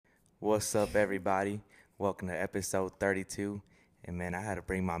What's up, everybody? Welcome to episode 32. And man, I had to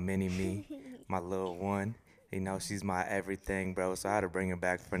bring my mini me, my little one. She's my everything, bro. So I had to bring her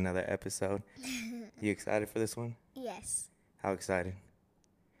back for another episode. You excited for this one? Yes, How excited?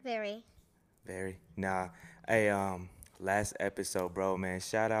 very. Very. Nah. Hey, last episode, bro, man.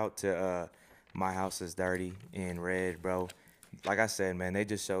 Shout out to My House is Dirty in Red, bro. Like I said, man, they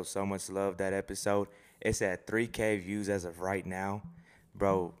just showed so much love that episode. It's at 3K views as of right now.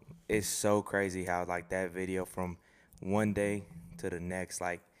 Bro, it's so crazy how like that video from one day to the next,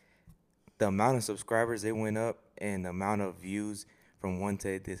 like the amount of subscribers it went up and the amount of views from one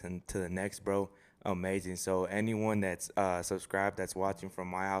to the next, bro, amazing. So anyone that's subscribed that's watching from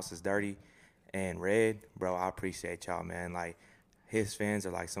My House is Dirty and Red, bro, I appreciate y'all, man. Like his fans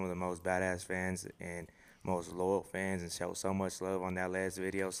are like some of the most badass fans and most loyal fans and show so much love on that last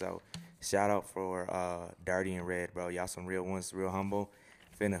video. So shout out for Dirty and Red, bro. Y'all some real ones, real humble.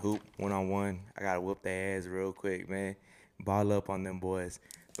 Finna hoop 1-on-1. I gotta whoop their ass real quick, man. Ball up on them boys.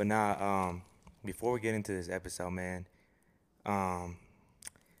 But now, before we get into this episode, man, um,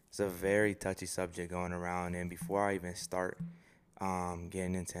 it's a very touchy subject going around. And before I even start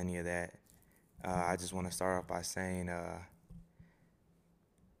getting into any of that, I just want to start off by saying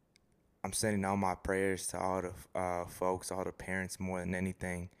I'm sending all my prayers to all the folks, all the parents, more than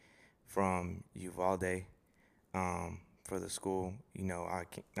anything, from Uvalde, for the school. I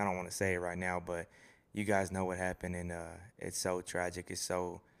don't want to say it right now, but you guys know what happened, and it's so tragic. It's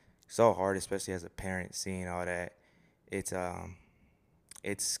so hard, especially as a parent, seeing all that. It's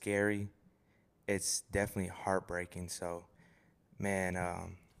it's scary. It's definitely heartbreaking. So,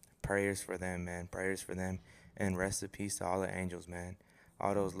 man, prayers for them, man. Prayers for them, and rest in peace to all the angels, man.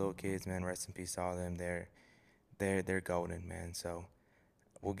 All those little kids, man. Rest in peace to all of them. They're golden, man. So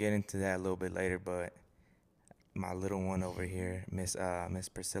we'll get into that a little bit later, but my little one over here, Miss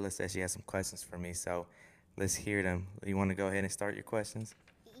Priscilla, says she has some questions for me. So let's hear them. You want to go ahead and start your questions?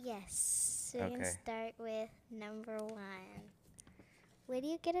 Yes, we can Okay. start with number one. Would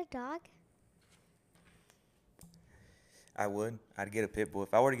you get a dog? I would. I'd get a pit bull.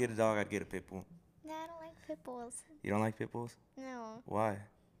 If I were to get a dog, I'd get a pit bull. No, I don't like pit bulls. You don't like pit bulls? No, Why?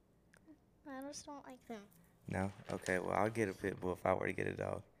 I just don't like them. No? Okay, well, I'll get a pit bull if I were to get a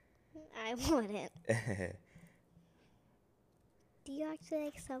dog. I wouldn't. Do you actually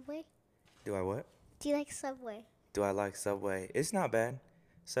like Subway? Do I what? Do you like Subway? Do I like Subway? It's not bad.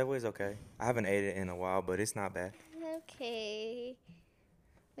 Subway's okay. I haven't ate it in a while, but it's not bad. Okay.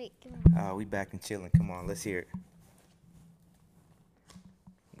 Wait, come on. We back and chilling. Come on, let's hear it.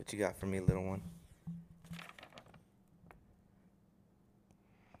 What you got for me, little one?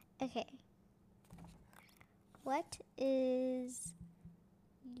 Okay. What is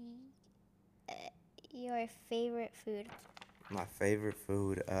your favorite food? My favorite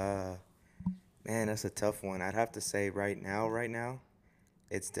food, man, that's a tough one. I'd have to say right now,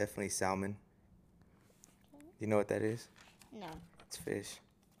 it's definitely salmon. You know what that is? No. It's fish.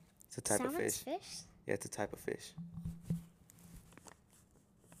 It's a type of Salmon's fish. fish? Yeah, it's a type of fish.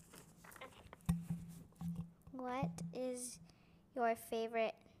 What is your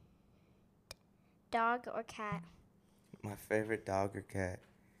favorite dog or cat? My favorite dog or cat?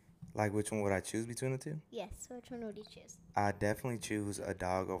 Like, which one would I choose between the two? Yes, which one would you choose? I definitely choose a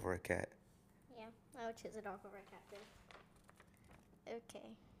dog over a cat. Yeah, I would choose a dog over a cat too. Okay.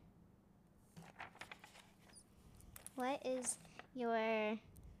 What is your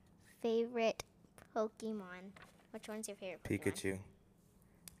favorite Pokemon? Which one's your favorite Pokemon?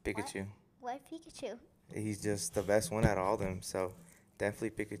 Pikachu. Why Pikachu? He's just the best one out of all them, so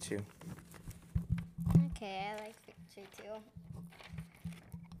definitely Pikachu. Okay, I like Pikachu too.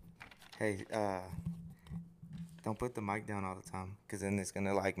 Hey, don't put the mic down all the time, because then it's going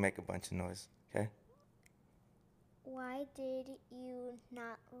to, like, make a bunch of noise, okay? Why did you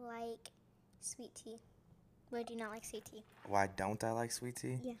not like sweet tea? Why do you not like sweet tea? Why don't I like sweet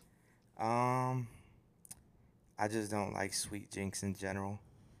tea? Yeah. I just don't like sweet drinks in general.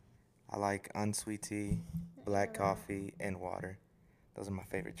 I like unsweet tea, black coffee, and water. Those are my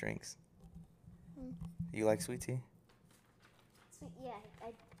favorite drinks. Mm. You like sweet tea? Sweet, yeah.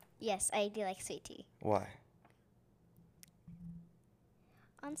 Yes, I do like sweet tea. Why?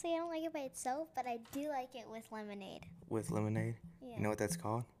 Honestly, I don't like it by itself, but I do like it with lemonade. With lemonade? Yeah. You know what that's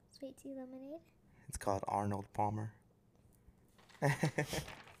called? Sweet tea lemonade? It's called Arnold Palmer. Well,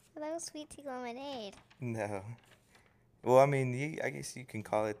 that was sweet tea lemonade. No. Well, I mean, I guess you can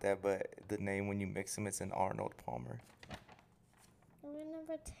call it that, but the name when you mix them, it's an Arnold Palmer. We're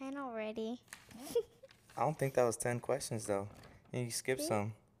number 10 already. I don't think that was 10 questions, though. And you skipped See?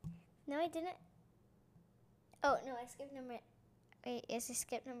 some. No, I didn't. Oh, no, I skipped number Wait, is it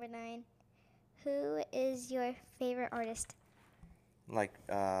skip number 9? Who is your favorite artist? Like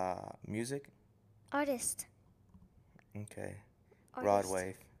music? Artist. Okay. Rod Artist.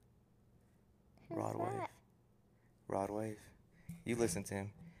 Wave. Who's Rod Wave. that? Rod Wave. You listen to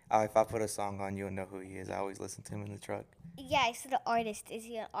him. If I put a song on, you'll know who he is. I always listen to him in the truck. Yeah, I said the artist. Is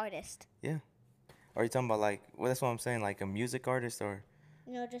he an artist? Yeah. Are you talking about like? Well, that's what I'm saying. Like a music artist, or?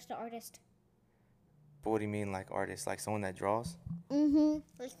 No, just an artist. But what do you mean, like artist? Like someone that draws?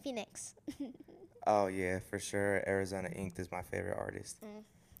 Like Phoenix. Oh yeah, for sure. Arizona Inked is my favorite artist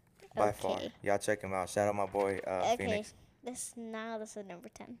by far. Okay. Y'all check him out. Shout out my boy Okay. Phoenix. This is number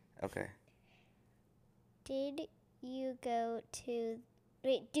 10. Okay. Did you go to?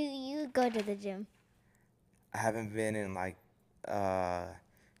 Wait, do you go to the gym? I haven't been in like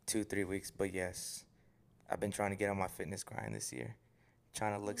 2-3 weeks, but yes, I've been trying to get on my fitness grind this year.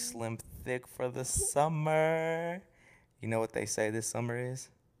 Trying to look slim, thick for the summer. You know what they say this summer is?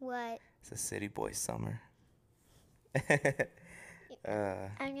 What? It's a city boy summer.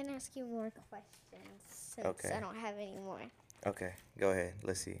 I'm gonna ask you more questions since Okay. I don't have any more. Okay, go ahead.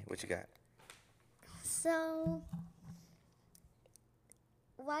 Let's see what you got. So,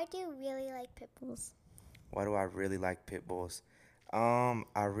 why do you really like pit bulls? Why do I really like pit bulls?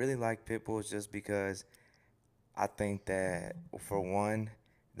 I really like pit bulls just because I think that, for one,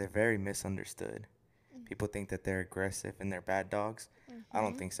 they're very misunderstood. People think that they're aggressive and they're bad dogs. I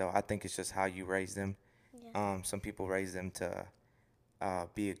don't think so. I think it's just how you raise them. Yeah. Some people raise them to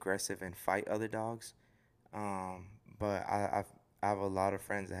be aggressive and fight other dogs. But I have a lot of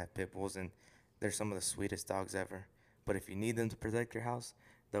friends that have pit bulls, and they're some of the sweetest dogs ever. But if you need them to protect your house,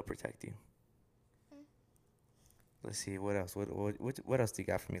 they'll protect you. Let's see, what else? What else do you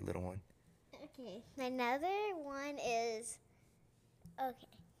got for me, little one? Okay. Another one is okay.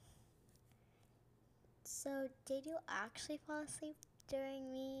 So, did you actually fall asleep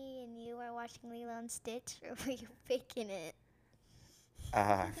during me and you were watching Lilo and Stitch, or were you faking it?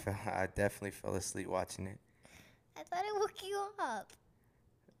 I definitely fell asleep watching it. I thought I woke you up.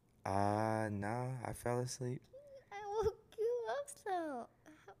 No, I fell asleep. I woke you up, so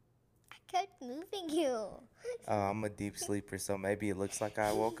I kept moving you. I'm a deep sleeper, so maybe it looks like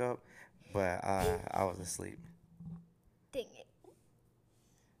I woke up, but I was asleep. Dang it.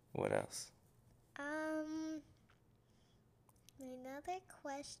 What else? Another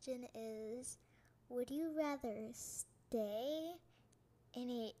question is, would you rather stay in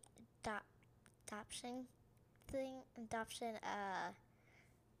a adoption thing, adoption,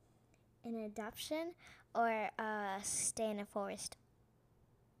 or stay in a forest?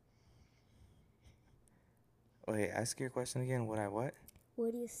 Wait, ask your question again. Would I what?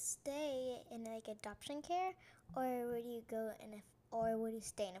 Would you stay in like adoption care, or would you would you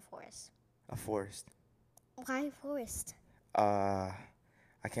stay in a forest? A forest. Why forest? I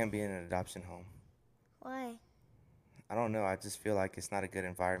can't be in an adoption home. Why? I don't know. I just feel like it's not a good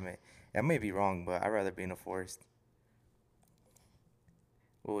environment. I may be wrong, but I'd rather be in a forest.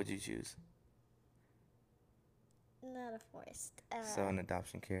 What would you choose? Not a forest. So an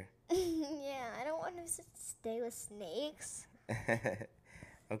adoption care. Yeah, I don't want to stay with snakes.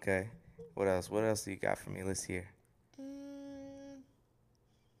 Okay. What else? What else do you got for me? Let's hear.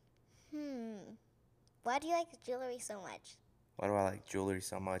 Why do you like jewelry so much? Why do I like jewelry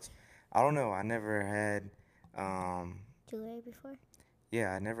so much? I don't know. I never had, Jewelry before?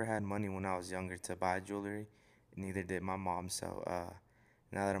 yeah, I never had money when I was younger to buy jewelry. Neither did my mom. So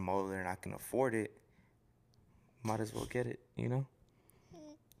now that I'm older and I can afford it, might as well get it, you know?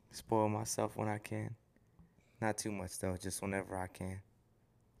 Spoil myself when I can. Not too much, though, just whenever I can.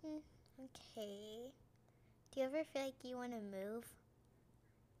 Okay. Do you ever feel like you want to move?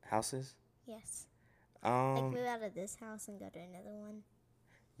 Houses? Yes. Like Um, move out of this house and go to another one?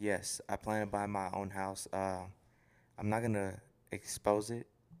 yes, I plan to buy my own house. I'm not gonna expose it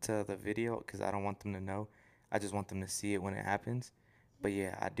to the video because I don't want them to know. I just want them to see it when it happens. But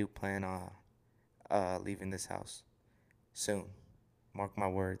yeah, I do plan on leaving this house soon. Mark my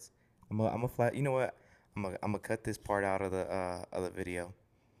words. I'm a flat. You know what? I'm gonna cut this part out of the video.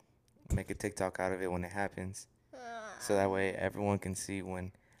 Make a TikTok out of it when it happens, so that way everyone can see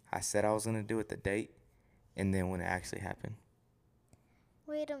when I said I was gonna do it, the date, and then when it actually happened.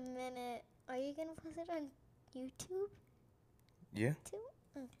 Wait a minute. Are you going to post it on YouTube Yeah. too?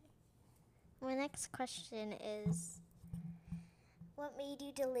 Okay. My next question is, what made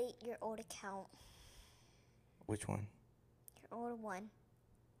you delete your old account? Which one? Your old one.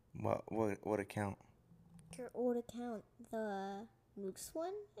 What account? Your old account. The Moose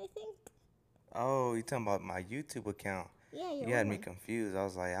one, I think? Oh, you talking about my YouTube account? Yeah, your You had old me one. confused. I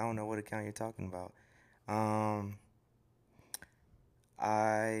was like, I don't know what account you're talking about. Um,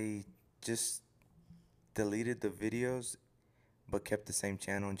 I just deleted the videos, but kept the same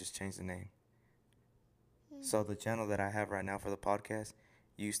channel and just changed the name. Hmm. So the channel that I have right now for the podcast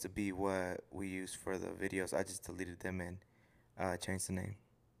used to be what we used for the videos. I just deleted them and changed the name.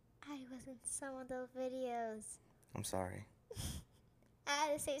 I was in some of those videos. I'm sorry. I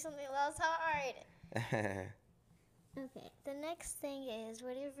had to say something else hard. Okay, the next thing is,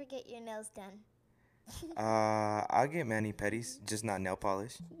 where do you ever get your nails done? I get mani pedis, just not nail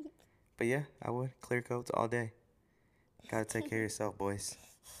polish. But yeah, I would clear coats all day. Gotta take care of yourself, boys.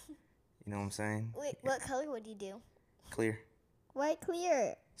 You know what I'm saying? Wait, what color would you do? Clear. White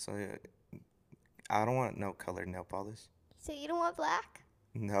clear. So I don't want no colored nail polish. So you don't want black?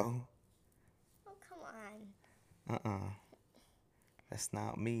 No. Oh, come on. That's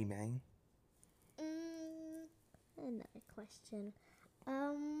not me, man. Another question.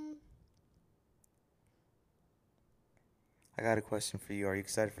 I got a question for you. Are you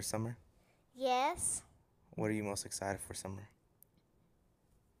excited for summer? Yes. What are you most excited for summer?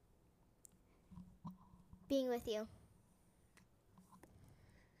 Being with you.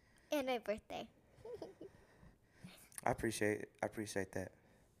 And my birthday. I appreciate that.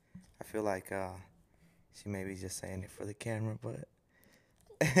 I feel like she may be just saying it for the camera, but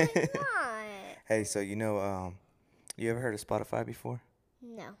I'm not. hey, so you ever heard of Spotify before?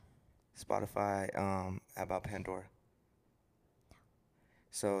 No. Spotify about Pandora.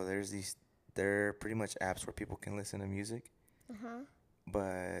 So they're pretty much apps where people can listen to music. Uh-huh.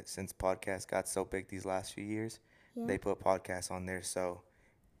 But since podcasts got so big these last few years, Yeah. they put podcasts on there. So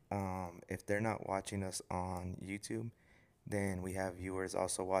if they're not watching us on YouTube, then we have viewers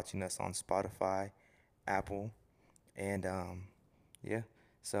also watching us on Spotify, Apple, and yeah.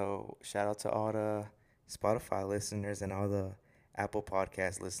 So shout out to all the Spotify listeners and all the Apple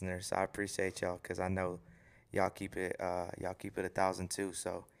Podcast listeners. I appreciate y'all because I know y'all keep it 1,000 too.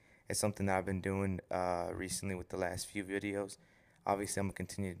 So it's something that I've been doing recently with the last few videos. Obviously, I'm gonna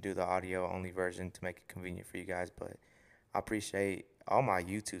continue to do the audio only version to make it convenient for you guys, but I appreciate all my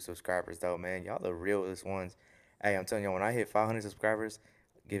YouTube subscribers though, man. Y'all the realest ones. Hey, I'm telling y'all, when I hit 500 subscribers,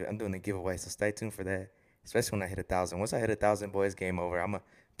 I'm doing the giveaway, so stay tuned for that. Especially when I hit 1,000. Once I hit 1,000, boys, game over. I'm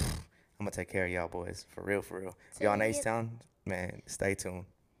gonna take care of y'all boys for real, for real. So Y'all in you H get, Town, man, stay tuned.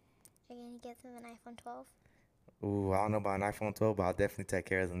 are you going to get them an iPhone 12? Ooh, I don't know about an iPhone 12, but I'll definitely take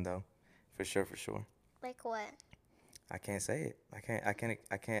care of them though, for sure, for sure. Like what? I can't say it.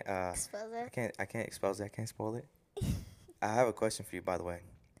 Expose it? I can't expose it. I can't spoil it. I have a question for you, by the way.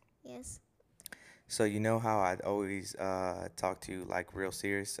 Yes. So you know how I'd always talk to you like real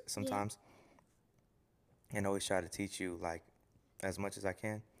serious sometimes, and always try to teach you like as much as I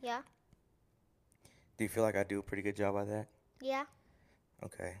can. Yeah. Do you feel like I do a pretty good job at that? Yeah.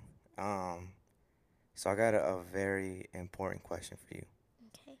 Okay. So I got a very important question for you.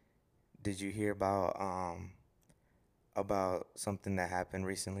 Okay. Did you hear about something that happened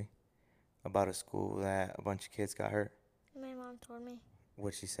recently? About a school that a bunch of kids got hurt? My mom told me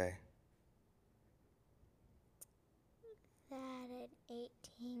What'd she say? that an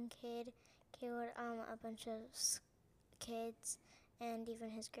 18 kid killed a bunch of kids and even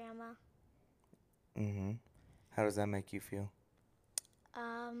his grandma. Mm-hmm. How does that make you feel?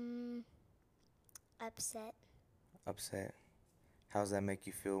 Um, Upset. Upset. How does that make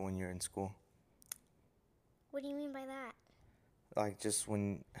you feel when you're in school? What do you mean by that? Like just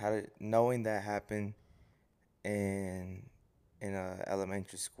knowing that happened in a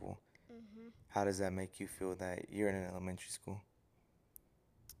elementary school. How does that make you feel that you're in an elementary school?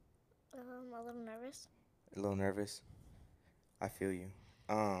 A little nervous. A little nervous? I feel you.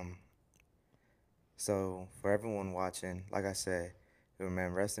 Um, so for everyone watching, like I said,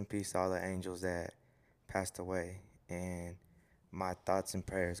 remember, rest in peace to all the angels that passed away, and my thoughts and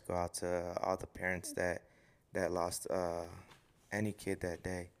prayers go out to all the parents that lost any kid that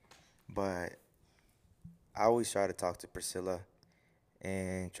day. But I always try to talk to Priscilla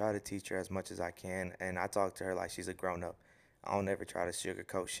and try to teach her as much as I can. And I talk to her like she's a grown up. I don't ever try to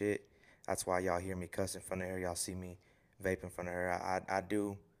sugarcoat shit. That's why y'all hear me cuss in front of her. Y'all see me vape in front of her. I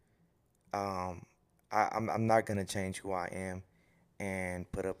do. Um, I'm not gonna change who I am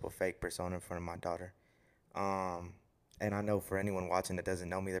and put up a fake persona in front of my daughter. Um, and I know for anyone watching that doesn't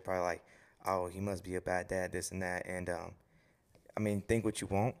know me, they're probably like, "Oh, he must be a bad dad, this and that." And I mean, think what you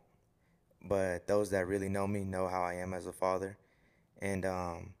want, but those that really know me know how I am as a father, and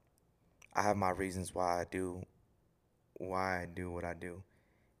I have my reasons why I do what I do,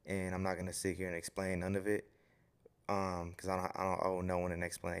 and I'm not gonna sit here and explain none of it, because I don't owe no one an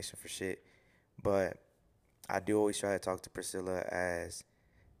explanation for shit. But I do always try to talk to Priscilla as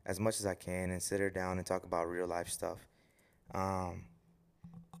much as I can and sit her down and talk about real life stuff. Um,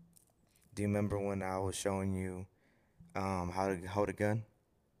 Do you remember when I was showing you how to hold a gun?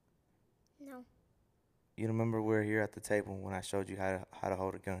 No, You remember we were here at the table when I showed you how to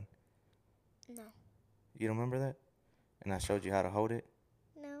hold a gun? no, You don't remember that? And I showed you how to hold it?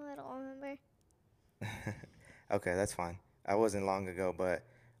 no, I don't remember. Okay, that's fine. That wasn't long ago, but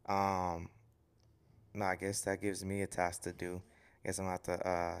um, no, I guess that gives me a task to do. I guess I'm gonna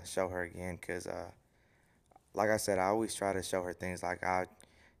have to show her again, cause like I said, I always try to show her things. Like I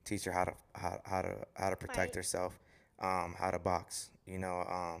teach her how to protect Fight. herself, how to box,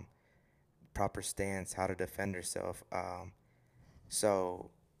 proper stance, how to defend herself. So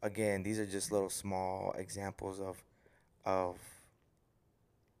again, these are just little small examples of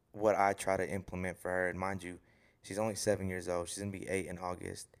what I try to implement for her. And mind you, she's only 7 years old. She's gonna be 8 in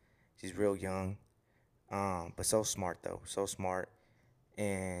August. She's real young, but so smart though, so smart.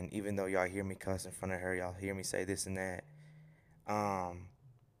 And even though y'all hear me cuss in front of her, y'all hear me say this and that. Um,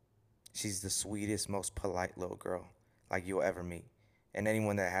 she's the sweetest, most polite little girl like you'll ever meet. And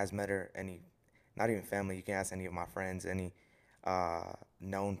anyone that has met her, not even family, you can ask any of my friends, any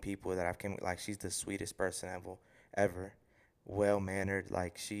known people that I've came with, like she's the sweetest person ever. Well mannered,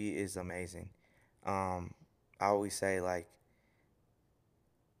 like she is amazing. Um, I always say like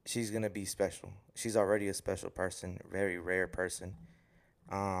she's gonna be special. She's already a special person, very rare person.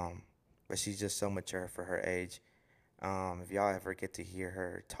 Um, but she's just so mature for her age. If y'all ever get to hear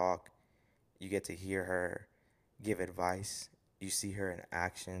her talk, you get to hear her give advice. You see her in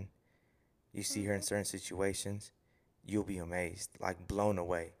action. You see her in Mhm. certain situations. You'll be amazed, like blown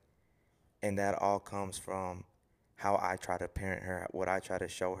away. And that all comes from how I try to parent her, what I try to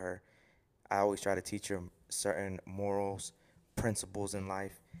show her. I always try to teach her certain morals, principles in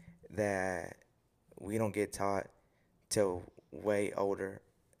life that we don't get taught till way older.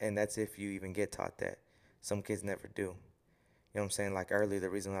 And that's if you even get taught that. Some kids never do. You know what I'm saying? Like earlier, the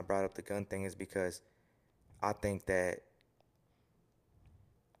reason I brought up the gun thing is because I think that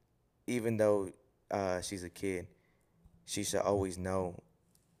even though she's a kid, she should always know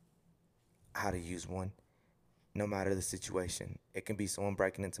how to use one, no matter the situation. It can be someone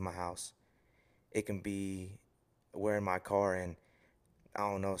breaking into my house. It can be we're in my car and I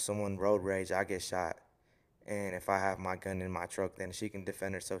don't know, someone road rage, I get shot. And if I have my gun in my truck, then she can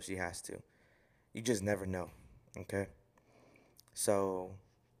defend herself. She has to. You just never know. Okay. So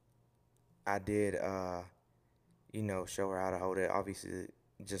I did, show her how to hold it. Obviously,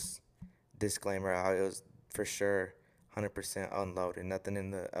 just disclaimer, it was for sure 100% unloaded. Nothing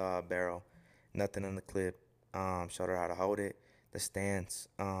in the barrel, nothing in the clip. Showed her how to hold it, the stance,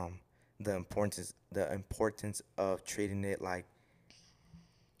 the importance of treating it like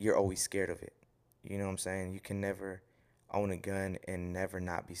you're always scared of it. You know what I'm saying? You can never own a gun and never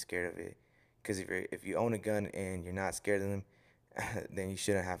not be scared of it. Because if you own a gun and you're not scared of them, then you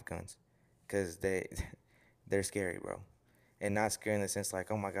shouldn't have guns. Because they're scary, bro. And not scary in the sense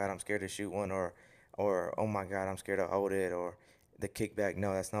like, oh my God, I'm scared to shoot one, or oh my God, I'm scared to hold it, or the kickback.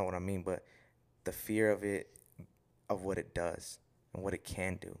 No, that's not what I mean. But the fear of it, of what it does and what it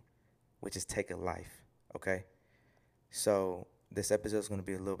can do, which is take a life. Okay. So this episode is going to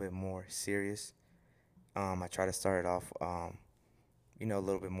be a little bit more serious. I try to start it off, a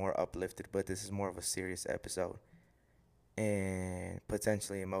little bit more uplifted, but this is more of a serious episode and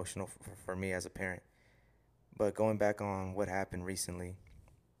potentially emotional for me as a parent. But going back on what happened recently,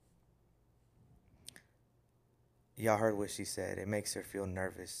 y'all heard what she said. It makes her feel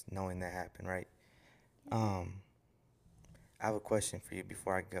nervous knowing that happened, right? Mhm. Um, I have a question for you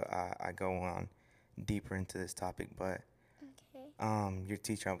before I go on deeper into this topic. But Okay. your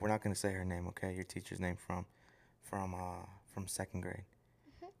teacher, we're not gonna say her name, okay? Your teacher's name from second grade,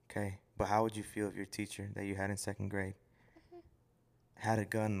 Mhm. okay? But how would you feel if your teacher that you had in second grade Mhm. had a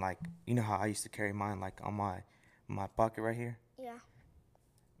gun, like you know how I used to carry mine like on my pocket right here, Yeah.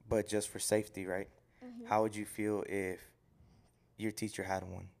 but just for safety, right? Mhm. How would you feel if your teacher had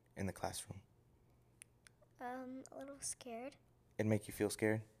one in the classroom? A little scared. It'd make you feel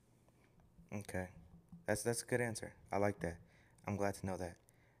scared. Okay, that's a good answer. I like that. I'm glad to know that.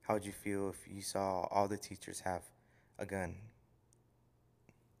 How would you feel if you saw all the teachers have a gun?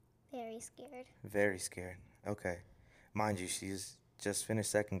 Very scared. Very scared. Okay. Mind you, she's just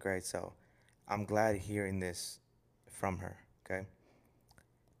finished second grade, so I'm glad hearing this from her, okay?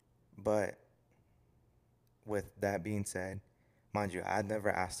 But with that being said, mind you, I never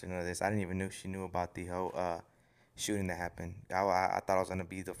asked her none of this. I didn't even know she knew about the whole shooting that happened. I thought I was gonna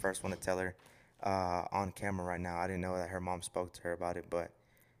be the first one to tell her on camera right now. I didn't know that her mom spoke to her about it, but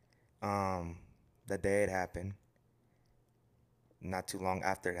um, the day it happened, not too long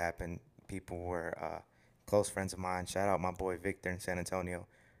after it happened, people were close friends of mine. Shout out my boy Victor in San Antonio.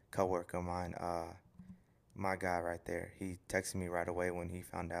 coworker of mine, my guy right there, he texted me right away when he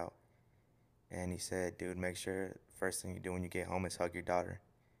found out, and he said, "Dude, make sure first thing you do when you get home is hug your daughter."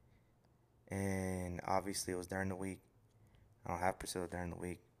 And obviously, it was during the week. I don't have Priscilla during the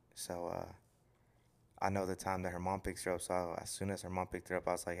week, so I know the time that her mom picks her up. So as soon as her mom picked her up,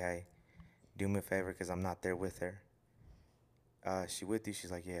 I was like, "Hey, do me a favor, cause I'm not there with her. She with you?"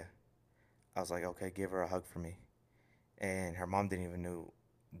 She's like, "Yeah." I was like, "Okay, give her a hug for me." And her mom didn't even know,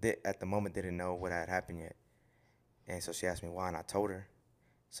 at the moment didn't know what had happened yet. And so she asked me why, and I told her.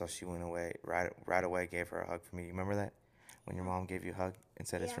 So she went away right away, gave her a hug for me. You remember that when your Yeah. mom gave you a hug and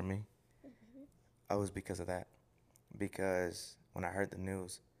said it's Yeah. for me? Mhm. Oh, it was because of that. Because when I heard the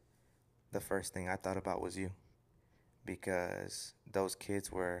news, the first thing I thought about was you. Because those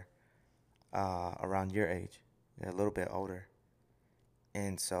kids were around your age, they're a little bit older.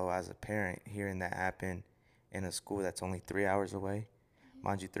 And so, as a parent, hearing that happen in a school that's only 3 hours away,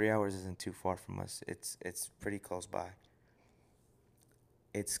 mind you, 3 hours isn't too far from us. It's pretty close by.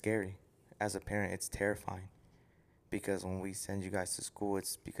 It's scary. As a parent, it's terrifying because when we send you guys to school,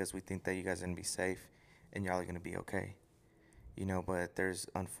 it's because we think that you guys are gonna be safe and y'all are gonna be okay. But there's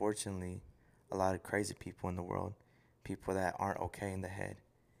unfortunately a lot of crazy people in the world, people that aren't okay in the head,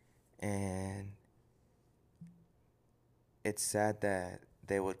 and it's sad that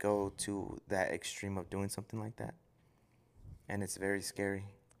they would go to that extreme of doing something like that, and it's very scary.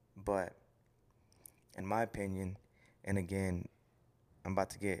 But in my opinion, and again, I'm about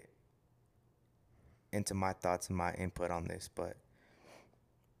to get into my thoughts and my input on this, but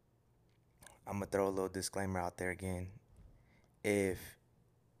I'm gonna throw a little disclaimer out there again. If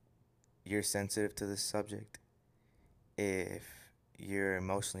you're sensitive to this subject, if you're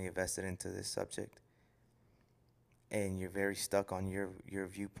emotionally invested into this subject, and you're very stuck on your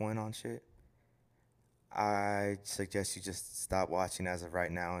viewpoint on shit, I suggest you just stop watching as of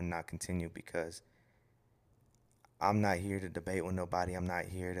right now and not continue because I'm not here to debate with nobody. I'm not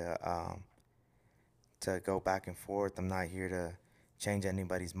here to go back and forth. I'm not here to change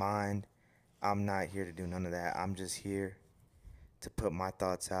anybody's mind. I'm not here to do none of that. I'm just here to put my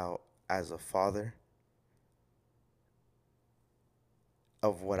thoughts out as a father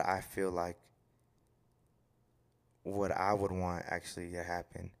of what I feel like, what I would want actually to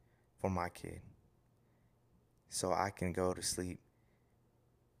happen for my kid. So I can go to sleep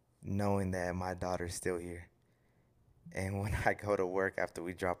knowing that my daughter's still here. And when I go to work after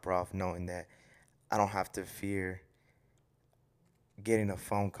we drop her off, knowing that I don't have to fear getting a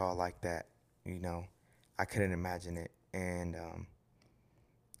phone call like that, you know, I couldn't imagine it. And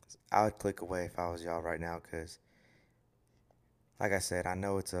I would click away if I was y'all right now because, like I said, I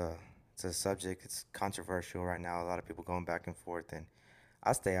know it's a subject. It's controversial right now. A lot of people going back and forth, and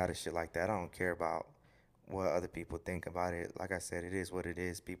I stay out of shit like that. I don't care about what other people think about it. Like I said, it is what it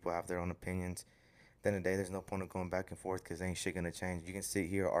is. People have their own opinions. At the end of the day, there's no point of going back and forth because ain't shit gonna change. You can sit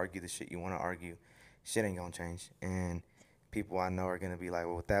here argue the shit you want to argue. Shit ain't gonna change. And people I know are gonna be like,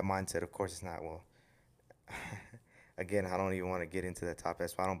 well, with that mindset, of course it's not. Well, again, I don't even want to get into that topic.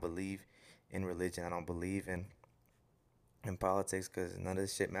 That's why I don't believe in religion. I don't believe in politics because none of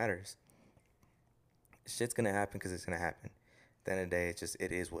this shit matters. Shit's gonna happen because it's gonna happen. At the end of the day,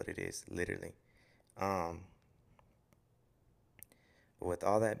 it is what it is, literally. Um, but with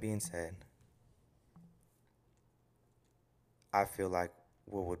all that being said, I feel like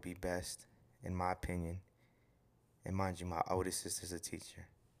what would be best, in my opinion, and mind you, my oldest sister's a teacher,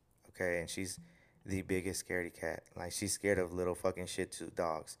 okay, and she's the biggest scaredy cat. Like she's scared of little fucking Shih Tzu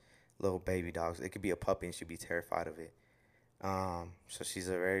dogs, little baby dogs. It could be a puppy and she'd be terrified of it. So she's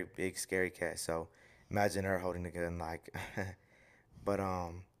a very big scary cat. So imagine her holding a gun, like. But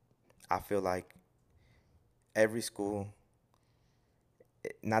I feel like every school,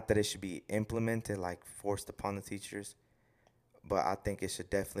 not that it should be implemented like forced upon the teachers, but I think it should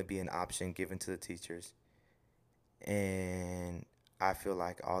definitely be an option given to the teachers. And I feel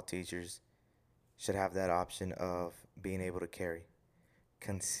like all teachers should have that option of being able to carry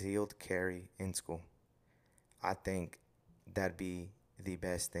concealed carry in school. I think that'd be the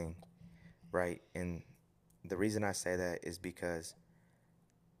best thing, right? And the reason I say that is because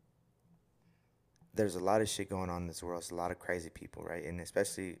there's a lot of shit going on in this world. It's a lot of crazy people, right? And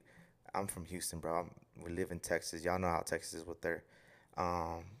especially, I'm from Houston, bro. We live in Texas. Y'all know how Texas is with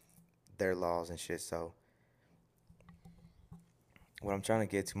um, their laws and shit. So what I'm trying to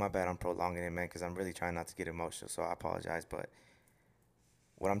get to, my bad, I'm prolonging it, man, because I'm really trying not to get emotional. So I apologize, but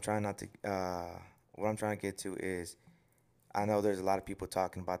what I'm trying not to, what I'm trying to get to is, I know there's a lot of people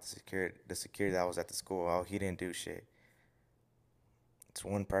talking about the security that was at the school. Oh, he didn't do shit. It's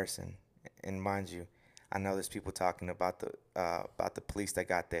one person, and mind you, I know there's people talking about the police that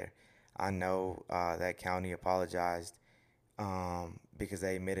got there. I know that county apologized because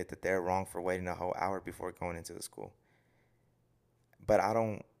they admitted that they're wrong for waiting a whole hour before going into the school. But I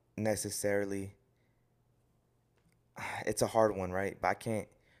don't necessarily. It's a hard one, right? But I can't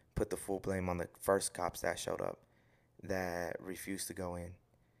put the full blame on the first cops that showed up that refused to go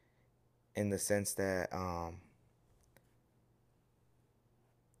in the sense that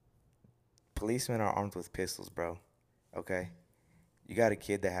policemen are armed with pistols, bro. Okay, you got a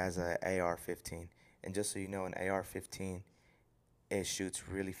kid that has a AR-15, and just so you know, an AR-15 it shoots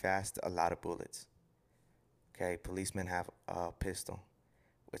really fast, a lot of bullets. Okay, policemen have a pistol,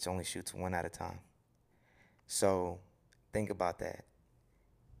 which only shoots one at a time. So think about that.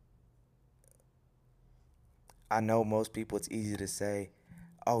 I know most people, it's easy to say,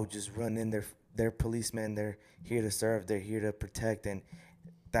 "Oh, just run in. They're policemen. They're here to serve. They're here to protect, and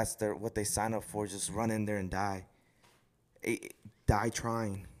that's their what they sign up for. Just run in there and die. Eh, Die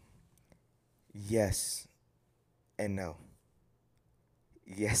trying." Yes and no.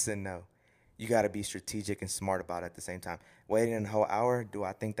 Yes and no. You got to be strategic and smart about it at the same time. Waiting a whole hour, do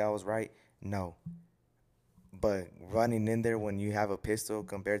I think that was right? No. But running in there when you have a pistol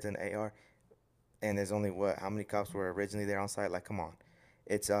compared to an AR, and there's only what? How many cops were originally there on site? Like, come on.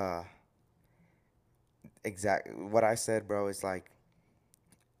 It's exact what I said, bro. Is like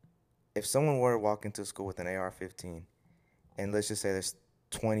if someone were to walk into school with an AR-15, and let's just say there's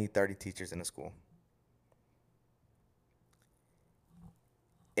 20, 30 teachers in the school,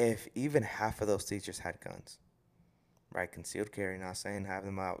 if even half of those teachers had guns, right? Concealed carry, not saying have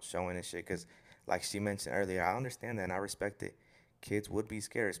them out showing and shit, because like she mentioned earlier, I understand that and I respect it. Kids would be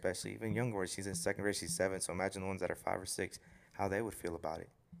scared, especially even younger ones. She's in second grade, she's 7, so imagine the ones that are 5 or 6, how they would feel about it.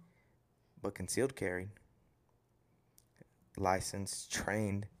 But concealed carry, licensed,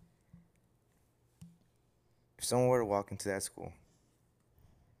 trained, if someone were to walk into that school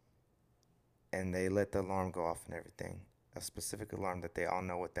and they let the alarm go off and everything, a specific alarm that they all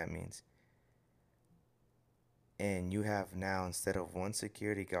know what that means, and you have now, instead of one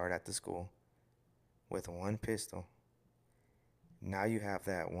security guard at the school with one pistol, now you have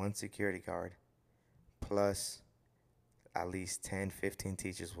that one security guard plus at least 10, 15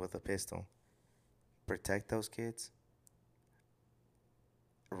 teachers with a pistol. Protect those kids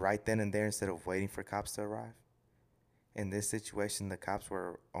right then and there instead of waiting for cops to arrive. In this situation, the cops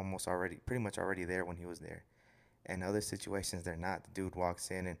were almost already, pretty much already there when he was there. In other situations, they're not. The dude walks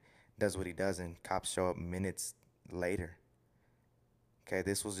in and does what he does, and cops show up minutes later. Okay,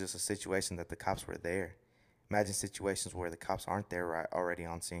 this was just a situation that the cops were there. Imagine situations where the cops aren't there right already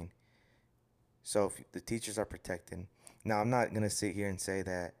on scene. So if the teachers are protected, now I'm not gonna sit here and say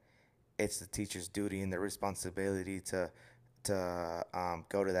that it's the teacher's duty and their responsibility to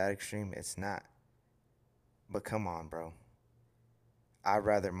go to that extreme. It's not. But come on, bro. I'd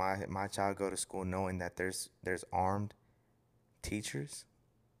rather my child go to school knowing that there's armed teachers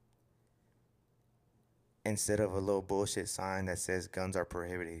instead of a little bullshit sign that says guns are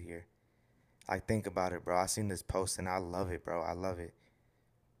prohibited here. Like think about it, bro. I seen this post and I love it, bro. I love it.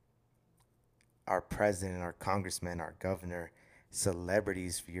 Our president, our congressman, our governor,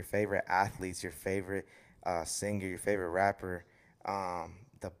 celebrities, your favorite athletes, your favorite singer, your favorite rapper,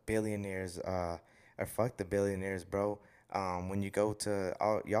 the billionaires, or fuck the billionaires, bro. When you go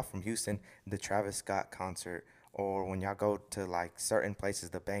to y'all from Houston, the Travis Scott concert, or when y'all go to like certain places,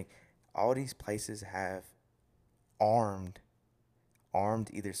 the bank, all these places have armed, armed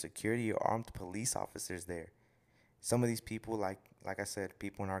either security or armed police officers there. Some of these people, like I said,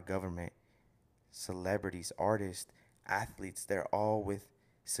 people in our government, celebrities, artists, athletes, they're all with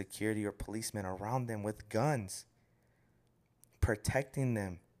security or policemen around them with guns, protecting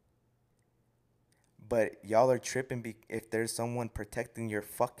them. But y'all are tripping if there's someone protecting your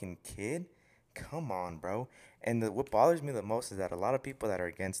fucking kid. Come on, bro. And what bothers me the most is that a lot of people that are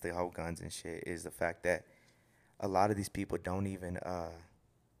against the whole guns and shit is the fact that a lot of these people don't even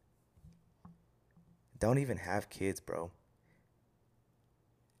have kids, bro.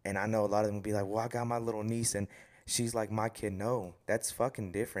 And I know a lot of them will be like, well, I got my little niece and she's like my kid. No, that's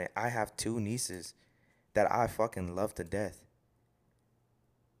fucking different. I have two nieces that I fucking love to death.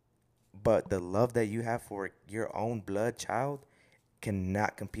 But the love that you have for your own blood child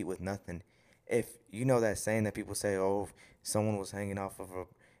cannot compete with nothing. If you know that saying that people say, oh, if someone was hanging off of a,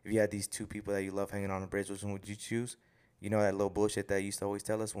 if you had these two people that you love hanging on a bridge, which one would you choose? You know that little bullshit that used to always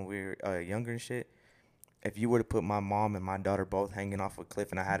tell us when we were younger and shit? If you were to put my mom and my daughter both hanging off a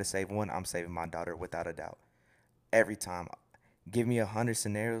cliff and I had to save one, I'm saving my daughter without a doubt. Every time. Give me 100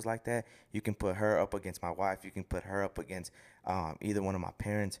 scenarios like that. You can put her up against my wife. You can put her up against either one of my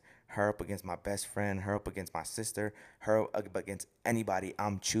parents, her up against my best friend, her up against my sister, her up against anybody.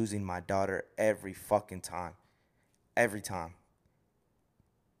 I'm choosing my daughter every fucking time. Every time.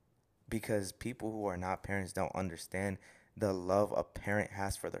 Because people who are not parents don't understand the love a parent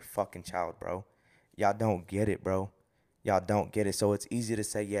has for their fucking child, bro. Y'all don't get it, bro. Y'all don't get it. So it's easy to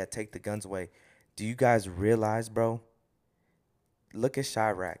say, yeah, take the guns away. Do you guys realize, bro? Look at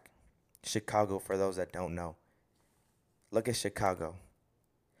Chirac, Chicago, for those that don't know. Look at Chicago.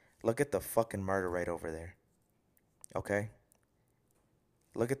 Look at the fucking murder rate over there. Okay?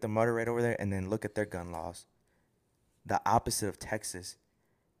 Look at the murder rate over there and then look at their gun laws. The opposite of Texas,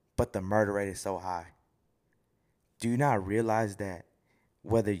 but the murder rate is so high. Do you not realize that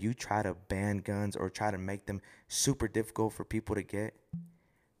whether you try to ban guns or try to make them super difficult for people to get,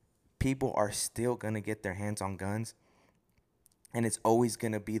 people are still going to get their hands on guns, and it's always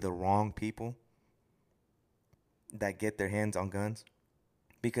going to be the wrong people that get their hands on guns,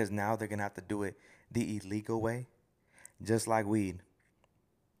 because now they're going to have to do it the illegal way, just like weed.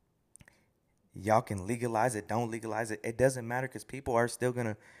 Y'all can legalize it, don't legalize it. It doesn't matter, because people are still going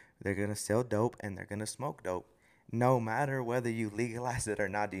to, they're going to sell dope and they're going to smoke dope. No matter whether you legalize it or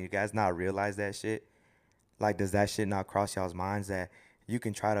not. Do you guys not realize that shit? Like, does that shit not cross y'all's minds that you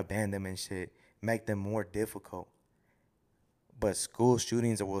can try to ban them and shit, make them more difficult, but school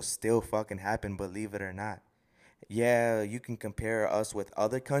shootings will still fucking happen, believe it or not? Yeah, you can compare us with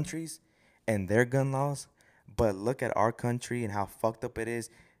other countries and their gun laws, but look at our country and how fucked up it is.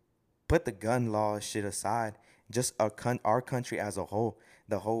 Put the gun law shit aside. Just our country as a whole,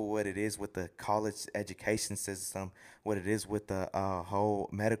 the whole what it is with the college education system, what it is with the whole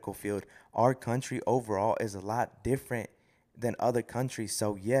medical field. Our country overall is a lot different than other countries.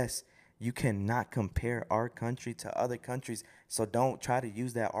 So yes, you cannot compare our country to other countries. So don't try to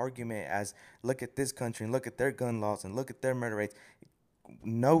use that argument as, look at this country and look at their gun laws and look at their murder rates.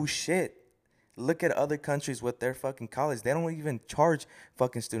 No shit. Look at other countries with their fucking college. They don't even charge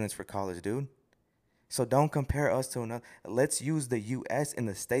fucking students for college, dude. So don't compare us to another. Let's use the U.S. and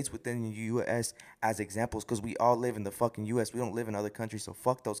the states within the U.S. as examples, because we all live in the fucking U.S. We don't live in other countries, so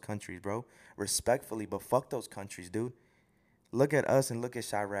fuck those countries, bro. Respectfully, but fuck those countries, dude. Look at us and look at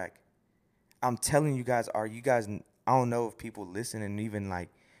Chirac. I'm telling you guys, are you guys? I don't know if people listen and even like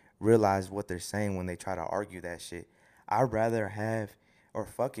realize what they're saying when they try to argue that shit. I'd rather have, or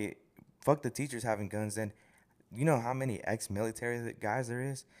fuck it, fuck the teachers having guns than, you know how many ex-military guys there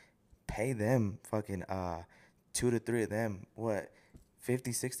is? Pay them fucking 2 to 3 of them, what,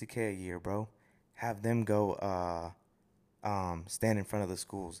 50, 60K a year, bro. Have them go stand in front of the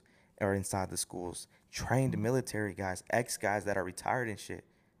schools or inside the schools. Trained military guys, ex guys that are retired and shit.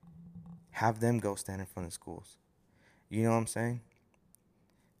 Have them go stand in front of schools. You know what I'm saying?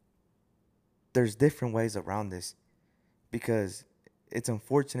 There's different ways around this, because it's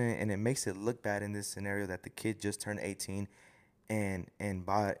unfortunate and it makes it look bad in this scenario that the kid just turned 18 and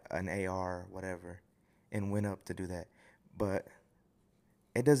bought an AR or whatever and went up to do that. But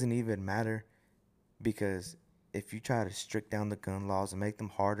it doesn't even matter, because if you try to strict down the gun laws and make them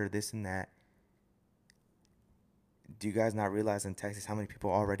harder, this and that, do you guys not realize in Texas how many people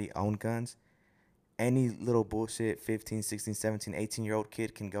already own guns? Any little bullshit 15, 16, 17, 18-year-old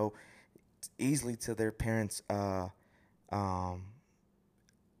kid can go easily to their parents' um,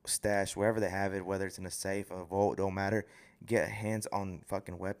 stash, wherever they have it, whether it's in a safe, a vault, don't matter, get hands on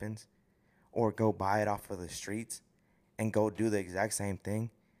fucking weapons, or go buy it off of the streets and go do the exact same thing.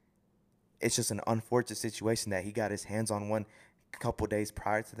 It's just an unfortunate situation that he got his hands on one a couple days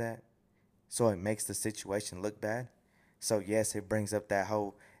prior to that. So it makes the situation look bad. So yes, it brings up that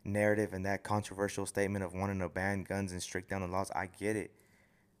whole narrative and that controversial statement of wanting to ban guns and strict down the laws. I get it.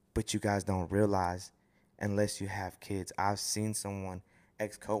 But you guys don't realize, unless you have kids. I've seen someone,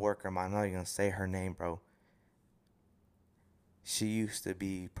 ex-coworker of mine, I'm not even gonna say her name, bro. She used to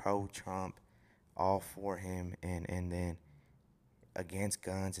be pro-Trump, all for him, and then against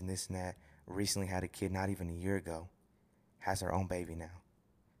guns and this and that. Recently had a kid not even a year ago. Has her own baby now.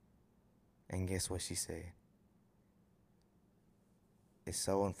 And guess what she said? It's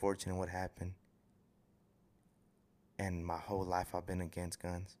so unfortunate what happened. And my whole life I've been against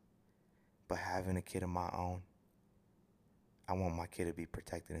guns. But having a kid of my own, I want my kid to be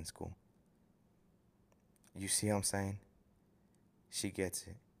protected in school. You see what I'm saying? She gets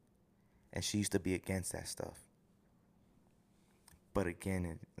it. And she used to be against that stuff. But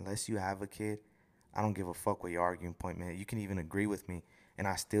again, unless you have a kid, I don't give a fuck what your arguing point, man. You can even agree with me, and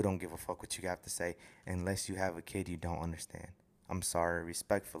I still don't give a fuck what you have to say. Unless you have a kid, you don't understand. I'm sorry,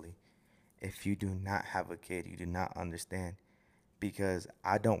 respectfully. If you do not have a kid, you do not understand. Because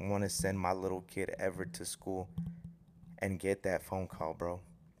I don't want to send my little kid ever to school and get that phone call, bro.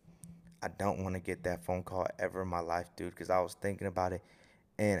 I don't want to get that phone call ever in my life, dude, because I was thinking about it.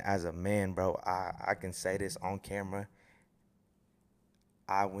 And as a man, bro, I can say this on camera.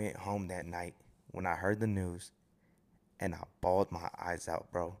 I went home that night when I heard the news and I bawled my eyes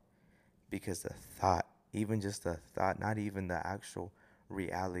out, bro, because the thought, even just the thought, not even the actual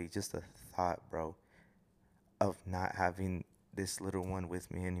reality, just the thought, bro, of not having this little one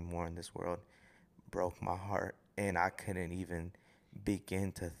with me anymore in this world broke my heart. And I couldn't even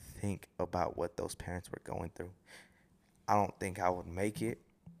begin to think about what those parents were going through. I don't think I would make it.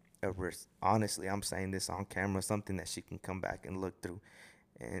 Honestly, I'm saying this on camera, something that she can come back and look through,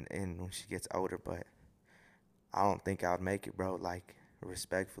 and when she gets older. But I don't think I would make it, bro. Like,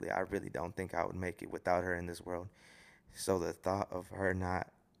 respectfully, I really don't think I would make it without her in this world. So the thought of her not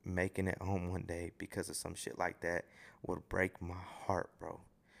making it home one day because of some shit like that would break my heart, bro.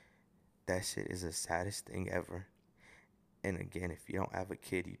 That shit is the saddest thing ever. And again, if you don't have a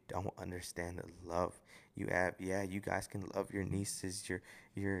kid, you don't understand the love you have. Yeah, you guys can love your nieces, your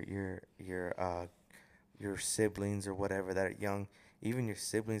your your uh your siblings or whatever that are young. Even your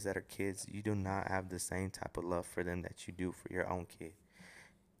siblings that are kids, you do not have the same type of love for them that you do for your own kid.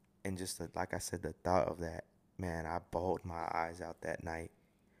 And just like I said, the thought of that, man, I bawled my eyes out that night.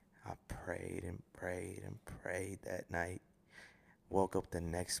 I prayed and prayed and prayed that night. Woke up the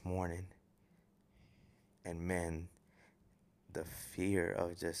next morning, and man, the fear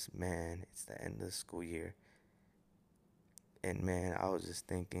of just, man, it's the end of the school year. And man, I was just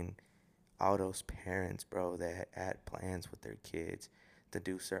thinking, all those parents, bro, that had plans with their kids to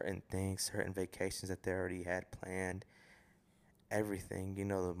do certain things, certain vacations that they already had planned, everything. You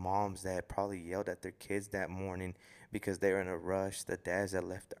know, the moms that probably yelled at their kids that morning because they were in a rush, the dads that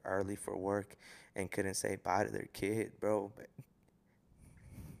left early for work and couldn't say bye to their kid, bro. But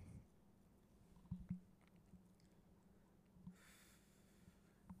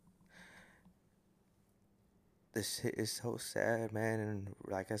this shit is so sad, man. And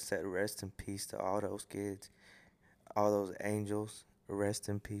like I said, rest in peace to all those kids, all those angels. Rest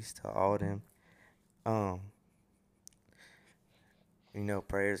in peace to all them. Um,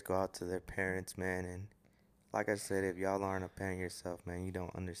 prayers go out to their parents, man. And like I said, if y'all aren't a parent yourself, man, you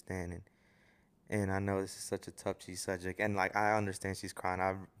don't understand it. And I know this is such a touchy subject, and like I understand she's crying.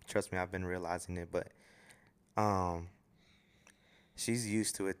 I trust me, I've been realizing it, but um, she's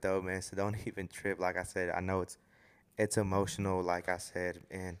used to it though, man. So don't even trip. Like I said, I know it's emotional, like I said,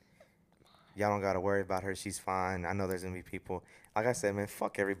 and y'all don't gotta worry about her. She's fine. I know there's gonna be people, like I said, man.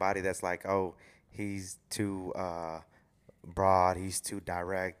 Fuck everybody that's like, oh, he's too broad, he's too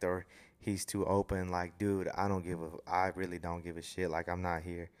direct, or he's too open. Like, dude, I really don't give a shit. Like, I'm not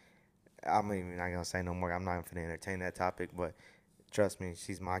here. I'm even not gonna say no more. I'm not even gonna entertain that topic, but trust me,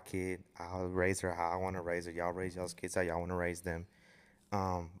 she's my kid. I'll raise her how I want to raise her. Y'all raise y'all's kids how y'all want to raise them.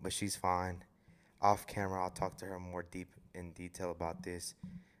 But she's fine. Off camera, I'll talk to her more deep in detail about this.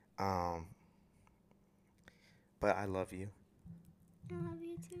 Um, but I love you. I love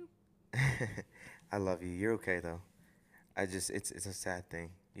you too. I love you. You're okay though. It's a sad thing,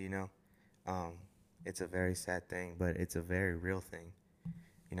 you know. Um, it's a very sad thing, but it's a very real thing.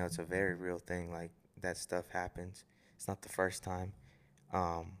 It's a very real thing. Like, that stuff happens. It's not the first time.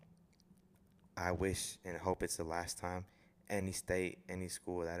 Um, I wish and hope it's the last time. Any state, any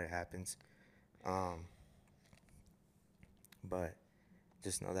school that it happens. Um, but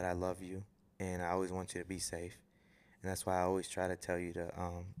just know that I love you, and I always want you to be safe. And that's why I always try to tell you to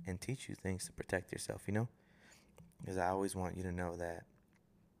and teach you things to protect yourself. Because I always want you to know that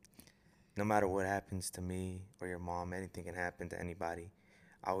no matter what happens to me or your mom, anything can happen to anybody.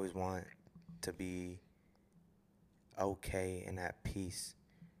 I always want to be okay and at peace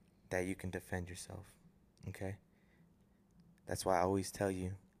that you can defend yourself. Okay? That's why I always tell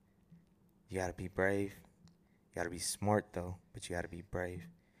you, you gotta be brave. You gotta be smart though, but you gotta be brave.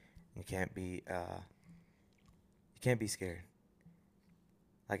 You can't be scared.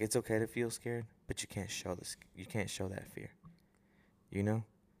 Like, it's okay to feel scared, but you can't show that fear. You know?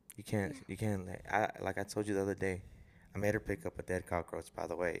 You can't let like I told you the other day, I made her pick up a dead cockroach, by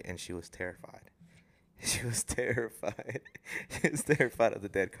the way, and she was terrified. She was terrified. She was terrified of the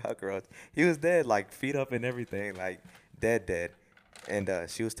dead cockroach. He was dead, like feet up and everything, like dead, dead. And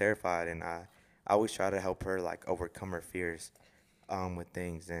she was terrified, and I always try to help her like overcome her fears, with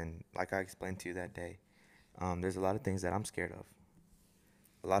things. And like I explained to you that day, there's a lot of things that I'm scared of,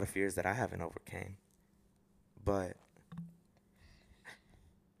 a lot of fears that I haven't overcame, but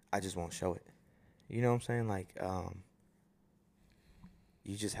I just won't show it. You know what I'm saying? Like,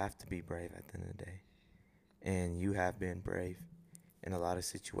 you just have to be brave at the end of the day, and you have been brave in a lot of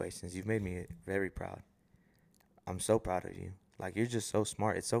situations. You've made me very proud. I'm so proud of you. Like you're just so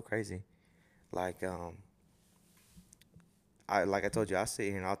smart. It's so crazy. Like I told you, I sit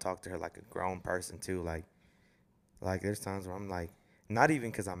here and I'll talk to her like a grown person too. Like there's times where I'm like, not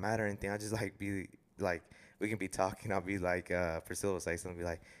even because I'm mad or anything. I just like be like, we can be talking. I'll be like, Priscilla will say something. Be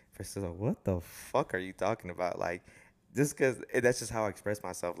like, Priscilla, what the fuck are you talking about? Like, just because that's just how I express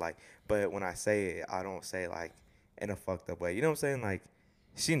myself. Like, but when I say it, I don't say it, like in a fucked up way. You know what I'm saying? Like,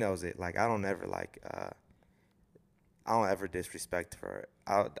 she knows it. Like, I don't ever like, I don't ever disrespect her.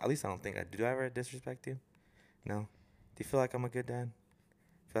 At least I don't think I do. Do I ever disrespect you? No. Do you feel like I'm a good dad?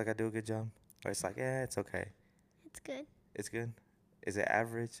 Feel like I do a good job? Or it's like, yeah, it's okay. It's good. It's good. Is it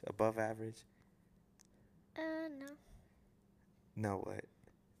average? Above average? No. No, what?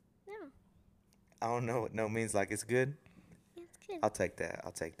 No. I don't know what no means. Like it's good. Yeah, it's good. I'll take that.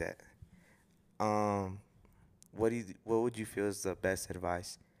 I'll take that. Um, what would you feel is the best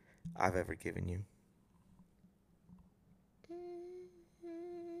advice I've ever given you?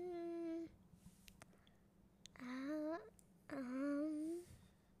 Mm, uh, um,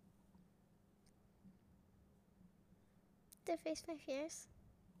 to face my fears.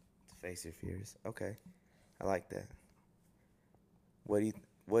 To face your fears. Okay, I like that. What do you?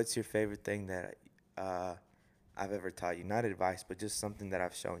 What's your favorite thing that uh, I've ever taught you? Not advice, but just something that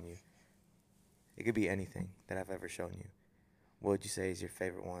I've shown you. It could be anything that I've ever shown you. What would you say is your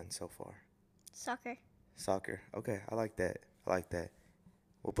favorite one so far? Soccer. Soccer. Okay, I like that. I like that.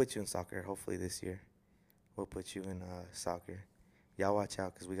 We'll put you in soccer hopefully this year. We'll put you in soccer. Y'all watch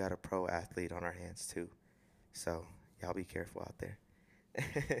out because we got a pro athlete on our hands too. So y'all be careful out there.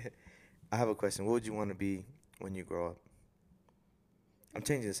 I have a question. What would you want to be when you grow up? I'm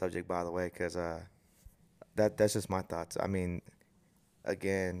changing the subject by the way because that's just my thoughts. I mean,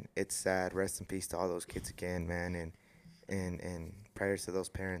 again, it's sad. Rest in peace to all those kids again, man, and prayers to those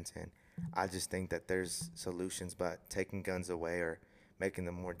parents. And I just think that there's solutions, but taking guns away or making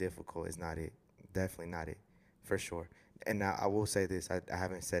them more difficult is not it. Definitely not it, for sure. And now I will say this: I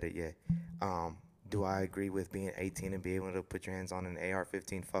haven't said it yet. Um, do I agree with being 18 and be able to put your hands on an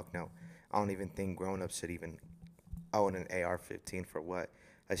AR-15? Fuck no. I don't even think grown-ups should even own an AR-15 for what?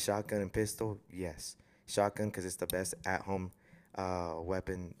 A shotgun and pistol? Yes. Shotgun because it's the best at-home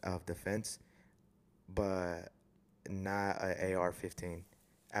weapon of defense, but not a AR-15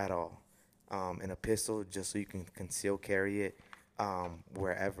 at all. And a pistol just so you can conceal carry it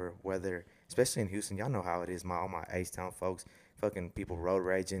wherever, whether especially in Houston, y'all know how it is. All my H Town folks, fucking people road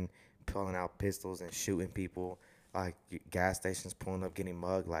raging, pulling out pistols and shooting people, like gas stations pulling up, getting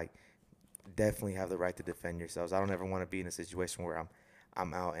mugged. Like definitely have the right to defend yourselves. I don't ever want to be in a situation where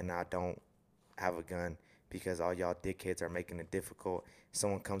I'm out and I don't have a gun because all y'all dickheads are making it difficult.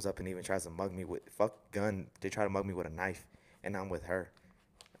 Someone comes up and even tries to mug me with fuck gun. They try to mug me with a knife, and I'm with her.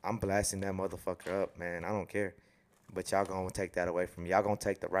 I'm blasting that motherfucker up, man. I don't care. But y'all gonna take that away from me. Y'all gonna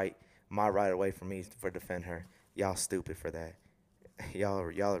take my right away from me for defend her. Y'all stupid for that. Y'all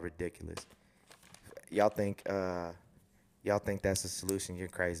are ridiculous. Y'all think uh y'all think that's a solution. You're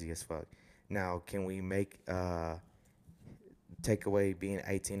crazy as fuck. Now, can we make take away being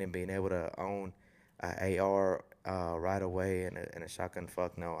 18 and being able to own a AR right away and a shotgun?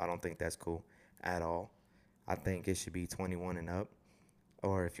 Fuck no, I don't think that's cool at all. I think it should be 21 and up,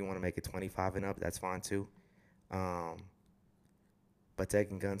 or if you want to make it 25 and up, that's fine too. Um, but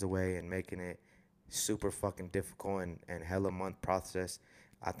taking guns away and making it super fucking difficult and hella month process,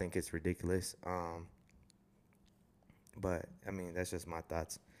 I think it's ridiculous. But I mean, that's just my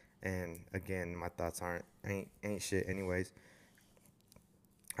thoughts. And again, my thoughts ain't shit anyways.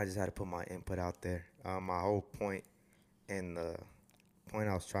 I just had to put my input out there. My whole point and the point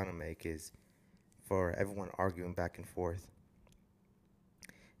I was trying to make is for everyone arguing back and forth.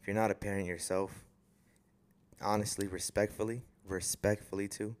 If you're not a parent yourself, honestly, respectfully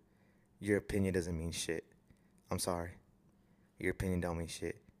too, your opinion doesn't mean shit. I'm sorry. Your opinion don't mean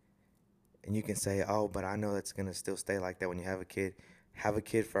shit. And you can say, oh, but I know that's gonna still stay like that when you have a kid. Have a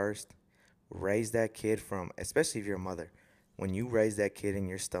kid first. Raise that kid from, especially if you're a mother, when you raise that kid in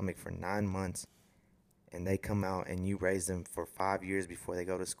your stomach for 9 months and they come out and you raise them for 5 years before they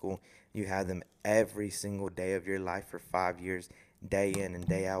go to school, you have them every single day of your life for 5 years, day in and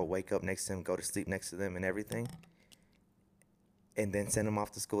day out, wake up next to them, go to sleep next to them and everything, and then send them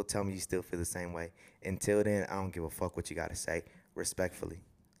off to school, tell me you still feel the same way. Until then, I don't give a fuck what you got to say, respectfully.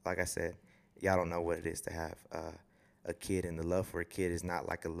 Like I said, y'all don't know what it is to have a kid, and the love for a kid is not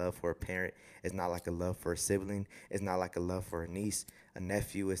like a love for a parent. It's not like a love for a sibling. It's not like a love for a niece, a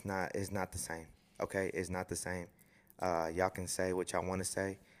nephew. It's not the same. Okay, it's not the same. Y'all can say what y'all want to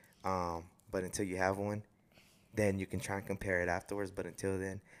say, but until you have one, then you can try and compare it afterwards. But until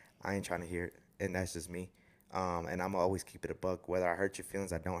then, I ain't trying to hear it, and that's just me. And I'm always keep it a buck. Whether I hurt your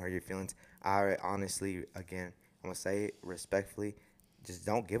feelings, I don't hurt your feelings. I honestly, again, I'm gonna say it respectfully, just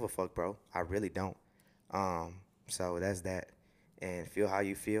don't give a fuck, bro. I really don't. Um, so that's that. And feel how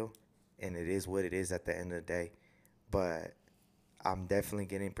you feel, and it is what it is at the end of the day. But I'm definitely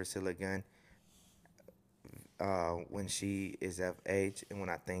getting Priscilla Gunn when she is of age, and when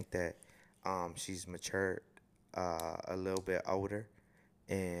I think that she's matured a little bit older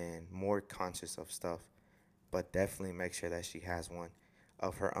and more conscious of stuff. But definitely make sure that she has one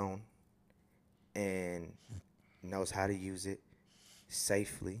of her own and knows how to use it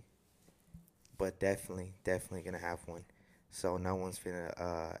safely, but definitely gonna have one. So no one's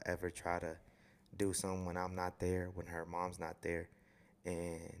gonna ever try to do something when I'm not there, when her mom's not there,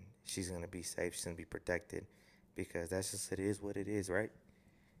 and she's gonna be safe. She's gonna be protected, because that's just it is what it is, right?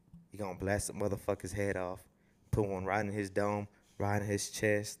 You gonna blast the motherfucker's head off, put one right in his dome, right in his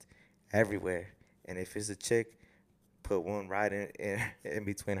chest, everywhere. And if it's a chick, put one right in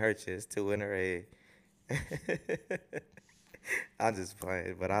between her chest, two in her head. I'm just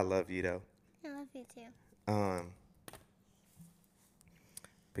playing, but I love you though. I love you too. Um,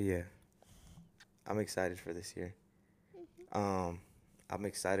 but yeah, I'm excited for this year. Um, I'm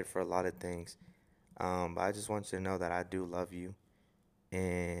excited for a lot of things. But I just want you to know that I do love you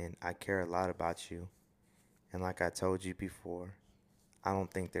and I care a lot about you. And like I told you before, I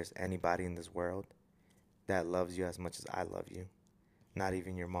don't think there's anybody in this world that loves you as much as I love you. Not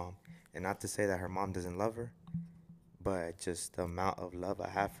even your mom. And not to say that her mom doesn't love her, but just the amount of love I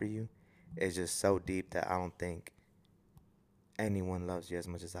have for you is just so deep that I don't think anyone loves you as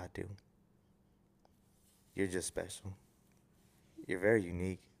much as I do. You're just special. You're very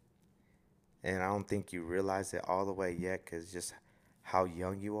unique. And I don't think you realize it all the way yet because just how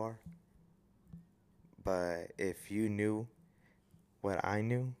young you are. But if you knew what I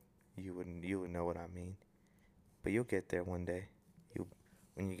knew, you would know what I mean. But you'll get there one day. You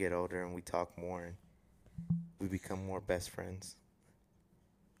when you get older and we talk more and we become more best friends.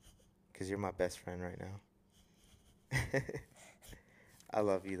 Cause you're my best friend right now. I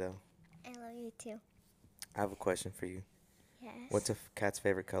love you though. I love you too. I have a question for you. What's Yes. a cat's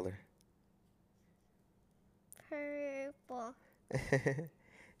favorite color? Purple.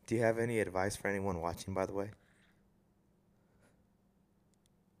 Do you have any advice for anyone watching, by the way?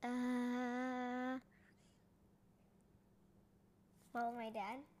 Uh, follow my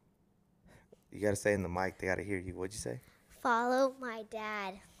dad. You gotta say in the mic. They gotta hear you. What'd you say? Follow my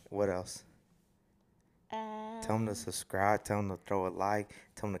dad. What else? Tell them to Um, subscribe. Tell them to throw a like.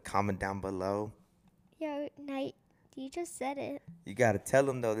 Tell them to comment down below. yeah, night. You just said it. You gotta tell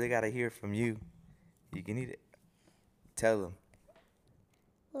them though. They gotta hear from you. You can eat it. Tell them.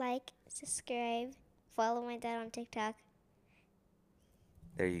 Like, subscribe, follow my dad on TikTok.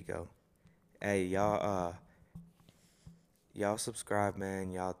 There you go. Hey, y'all subscribe,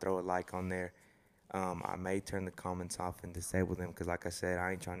 man. Y'all throw a like on there. I may turn the comments off and disable them because, like I said,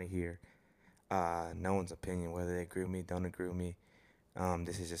 I ain't trying to hear no one's opinion, whether they agree with me, don't agree with me.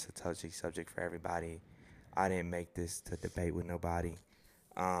 This is just a touchy subject for everybody. I didn't make this to debate with nobody.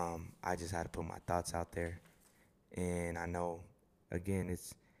 I just had to put my thoughts out there. And I know, again,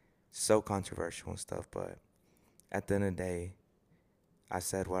 it's so controversial and stuff, but at the end of the day, I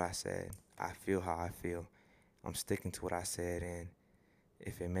said what I said. I feel how I feel. I'm sticking to what I said, and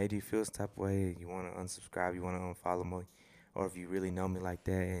if it made you feel some type of way, you want to unsubscribe, you want to unfollow me, or if you really know me like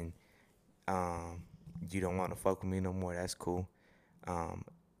that and um, you don't want to fuck with me no more, that's cool. Um,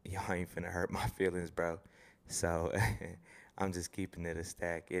 y'all ain't finna hurt my feelings, bro. So I'm just keeping it a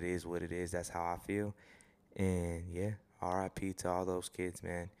stack. It is what it is. That's how I feel. And yeah, RIP to all those kids,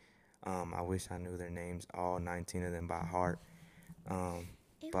 man. I wish I knew their names, all 19 of them by heart. Um,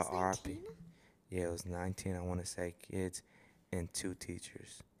 It but was RIP. 19? Yeah, it was 19, I want to say, kids and two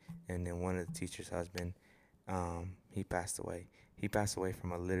teachers. And then one of the teachers' husband, he passed away. He passed away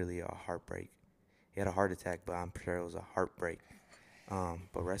from literally a heartbreak. He had a heart attack, but I'm sure it was a heartbreak.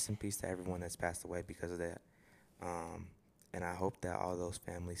 But rest in peace to everyone that's passed away because of that. Um, and I hope that all those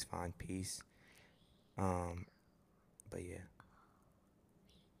families find peace. Um, but yeah.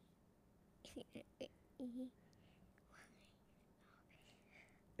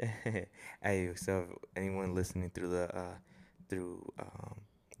 Hey, so anyone listening through the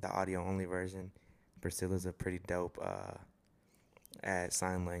audio only version, Priscilla's a pretty dope at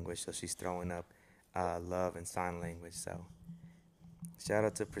sign language, so she's throwing up love and sign language. So shout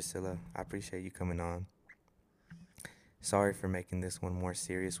out to Priscilla. I appreciate you coming on. Sorry for making this one more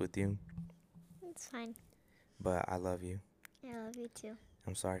serious with you, It's fine. but I love you. I love you too.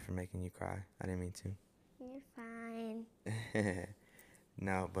 I'm sorry for making you cry. I didn't mean You're fine. to.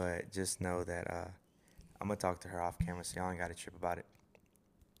 No, but just know that I'm gonna talk to her off camera, so y'all ain't got to trip about it.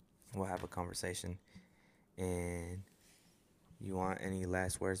 We'll have a conversation. And you want any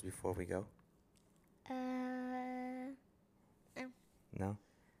last words before we go? No. No?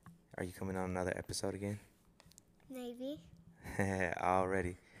 Are you coming on another episode again? Maybe.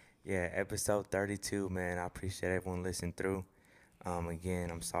 Already. Yeah, episode 32, man. I appreciate everyone listening through.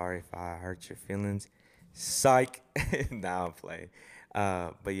 Again, I'm sorry if I hurt your feelings. Psych. Nah, I'm playing.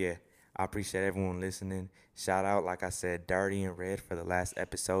 But yeah, I appreciate everyone listening. Shout out, like I said, Dirty and Red for the last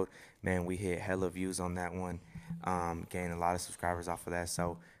episode. Man, we hit hella views on that one. Gained a lot of subscribers off of that.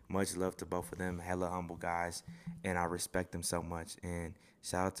 So much love to both of them. Hella humble guys, and I respect them so much. And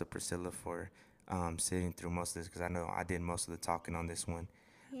shout out to Priscilla for sitting through most of this, because I know I did most of the talking on this one.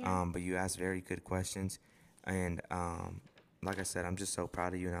 Yeah. But you asked very good questions, and like I said, I'm just so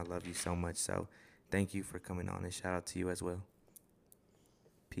proud of you, and I love you so much. So thank you for coming on, and shout out to you as well.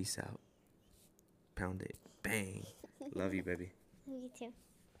 Peace out. Pound it. Bang. Love you, baby. Me too.